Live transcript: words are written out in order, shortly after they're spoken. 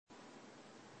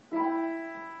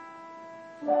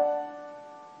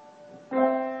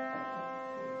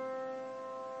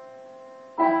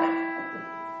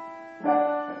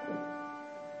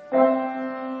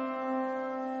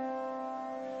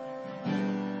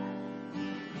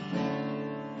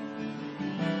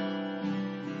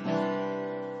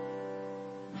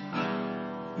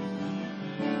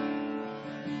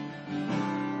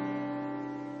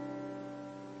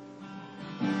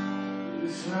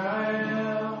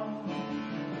Israel,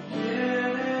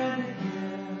 again and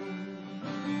again,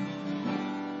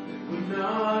 they would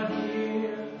not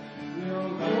hear your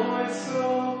voice so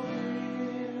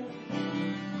clear.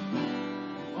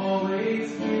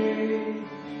 Always gave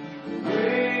the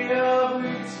way of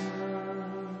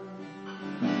return,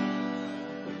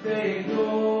 but they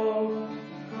ignored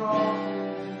the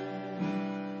prophet.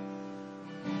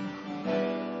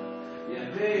 Yeah,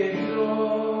 they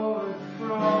ignored the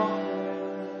prophet.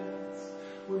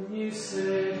 When you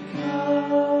said,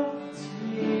 come to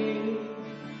me,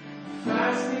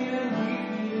 fasting and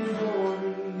weeping and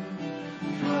mourning,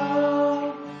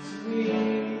 come to me,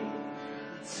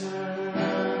 turn.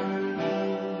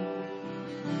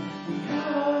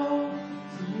 Come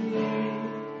to me,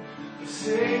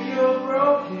 forsake your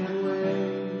broken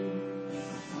ways.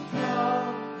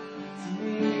 Come to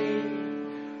me,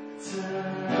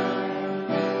 turn.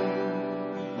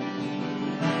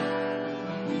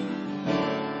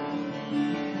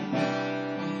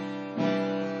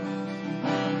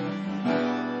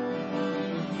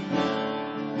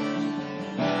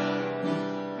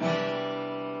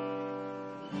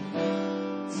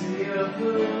 Of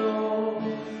the Lord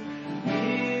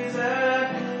is at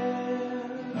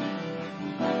hand.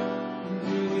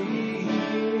 Do we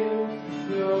hear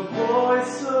your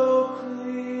voice so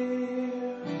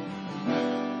clear?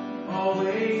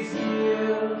 Always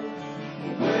give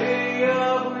a way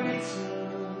of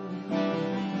return.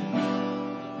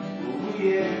 Will we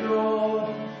ignore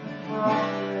the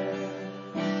prophet?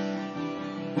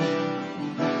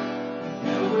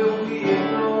 And will we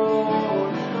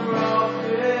ignore the prophet?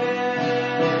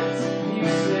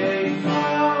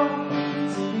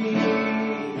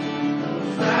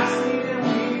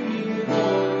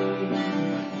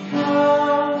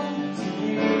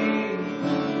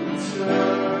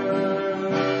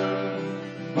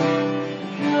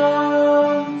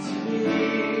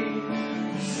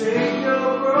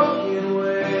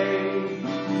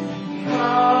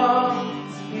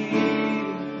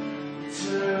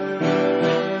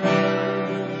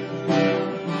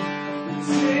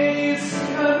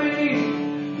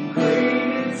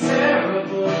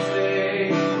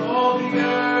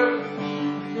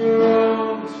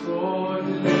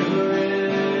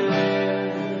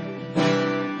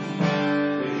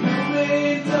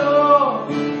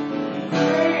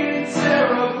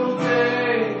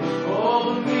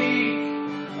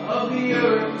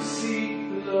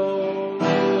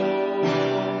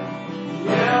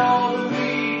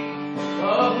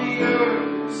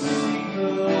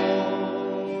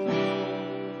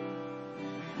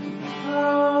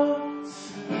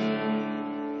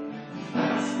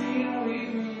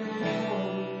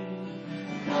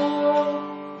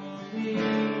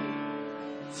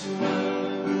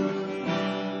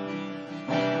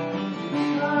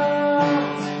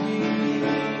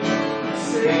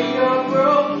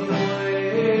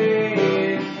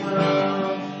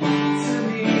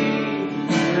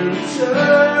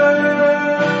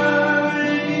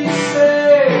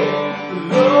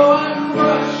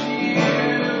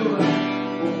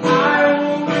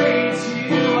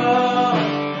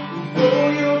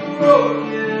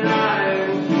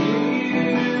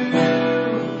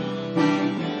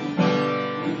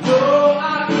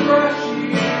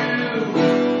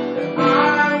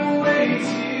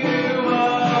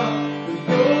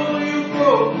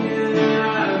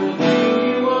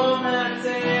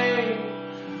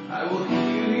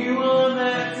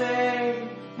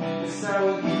 I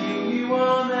will heal you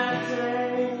on that day.